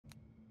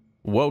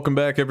Welcome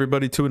back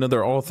everybody to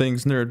another All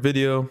Things Nerd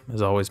video.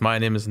 As always, my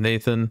name is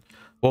Nathan.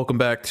 Welcome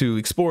back to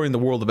exploring the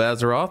world of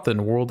Azeroth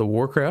and World of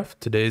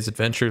Warcraft. Today's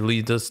adventure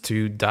leads us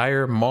to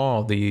Dire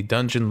Maul, the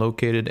dungeon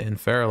located in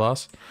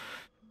Faralos,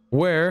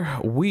 where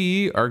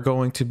we are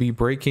going to be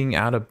breaking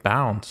out of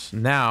bounds.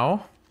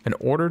 Now, in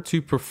order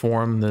to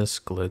perform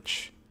this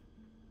glitch,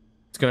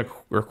 it's going to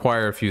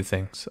require a few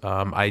things.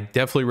 I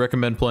definitely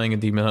recommend playing a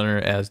Demon Hunter,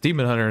 as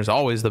Demon Hunter is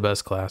always the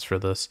best class for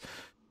this.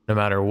 No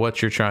matter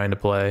what you're trying to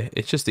play,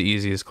 it's just the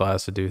easiest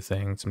class to do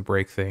things and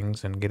break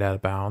things and get out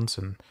of bounds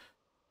and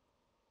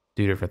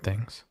do different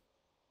things.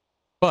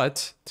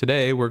 But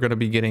today we're going to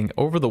be getting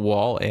over the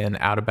wall and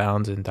out of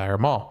bounds in Dire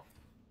Maul.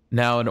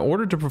 Now, in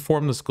order to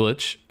perform this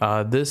glitch,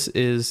 this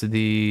is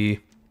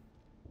the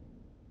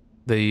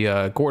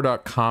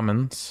Gordok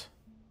Commons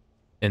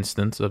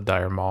instance of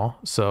Dire Maul.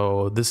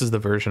 So this is the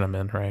version I'm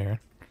in right here.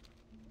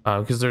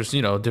 Because there's,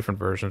 you know, different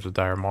versions of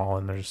Dire Maul,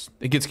 and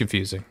it gets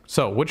confusing.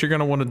 So what you're going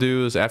to want to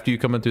do is, after you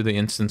come into the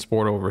instance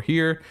board over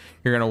here,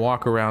 you're going to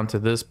walk around to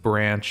this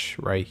branch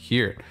right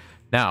here.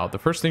 Now, the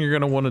first thing you're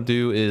going to want to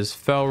do is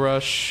Fell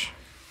Rush.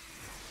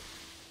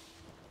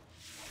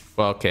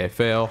 Well, okay,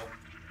 fail.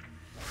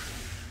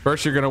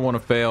 First, you're going to want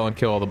to fail and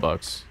kill all the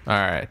bugs. All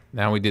right,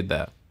 now we did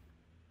that.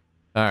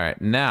 All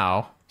right,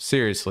 now,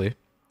 seriously,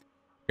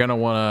 you're going to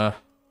want to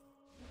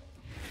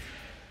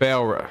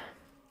fail rush.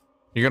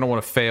 You're going to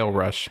want to fail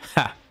rush.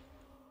 Ha!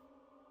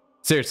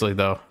 Seriously,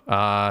 though.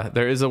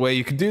 There is a way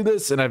you can do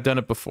this, and I've done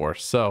it before,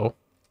 so...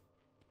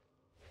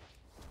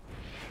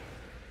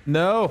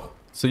 No!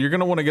 So you're going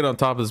to want to get on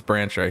top of this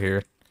branch right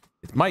here.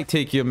 It might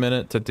take you a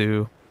minute to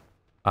do.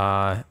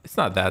 It's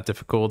not that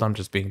difficult. I'm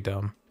just being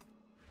dumb.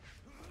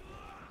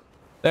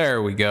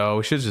 There we go.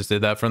 We should have just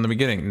did that from the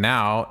beginning.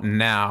 Now,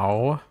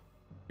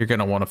 you're going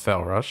to want to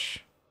fail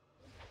rush.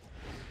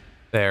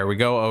 There we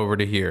go, over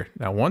to here.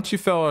 Now, once you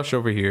fell rush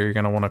over here, you're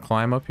going to want to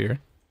climb up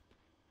here.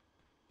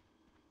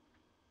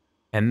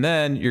 And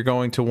then you're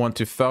going to want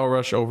to fell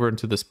rush over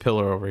into this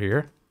pillar over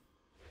here.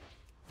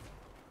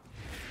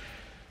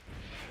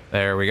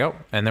 There we go.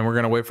 And then we're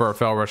going to wait for our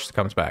fell rush to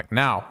come back.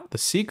 Now, the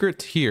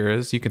secret here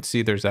is, you can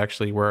see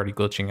we're already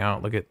glitching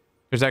out. Look at,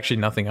 there's actually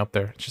nothing up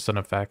there. It's just an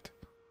effect.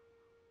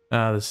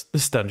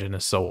 This dungeon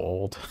is so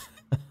old.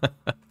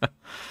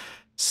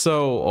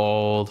 So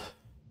old.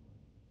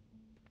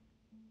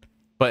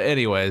 But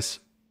anyways,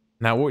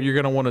 now what you're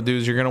going to want to do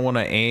is you're going to want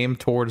to aim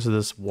towards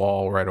this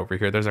wall right over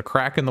here. There's a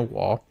crack in the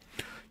wall.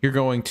 You're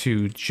going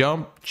to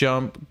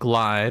jump,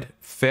 glide,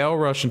 fail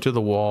rush into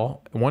the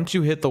wall. Once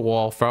you hit the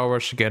wall, fail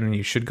rush again, and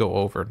you should go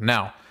over.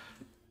 Now,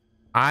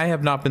 I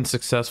have not been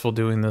successful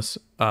doing this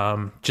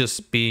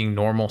just being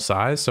normal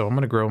size, so I'm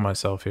going to grow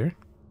myself here.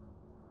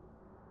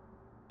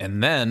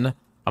 And then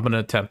I'm going to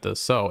attempt this.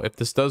 So if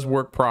this does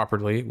work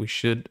properly, we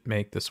should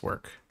make this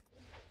work.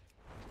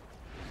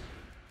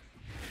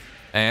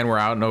 And we're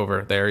out and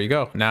over. There you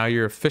go. Now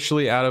you're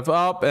officially out of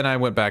up, and I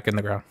went back in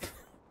the ground.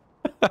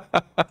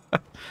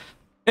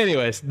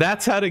 Anyways,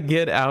 that's how to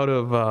get out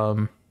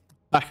of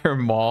Dire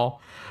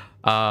Maul.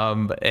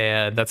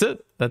 And that's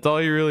it. That's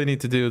all you really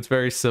need to do. It's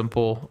very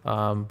simple.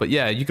 But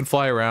yeah, you can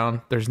fly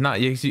around. There's not,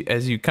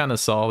 as you kind of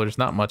saw, there's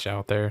not much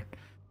out there.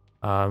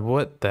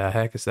 What the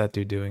heck is that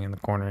dude doing in the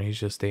corner? He's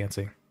just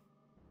dancing.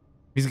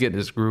 He's getting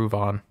his groove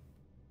on.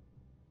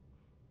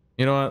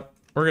 You know what?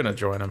 We're gonna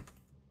join him.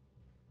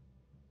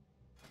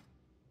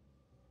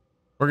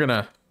 We're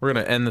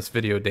gonna end this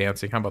video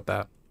dancing. How about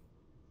that?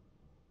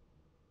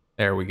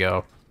 There we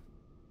go.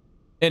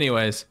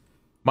 Anyways,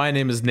 my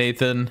name is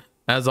Nathan.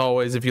 As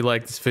always, if you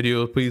like this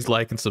video, please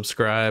like and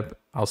subscribe.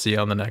 I'll see you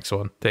on the next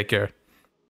one. Take care.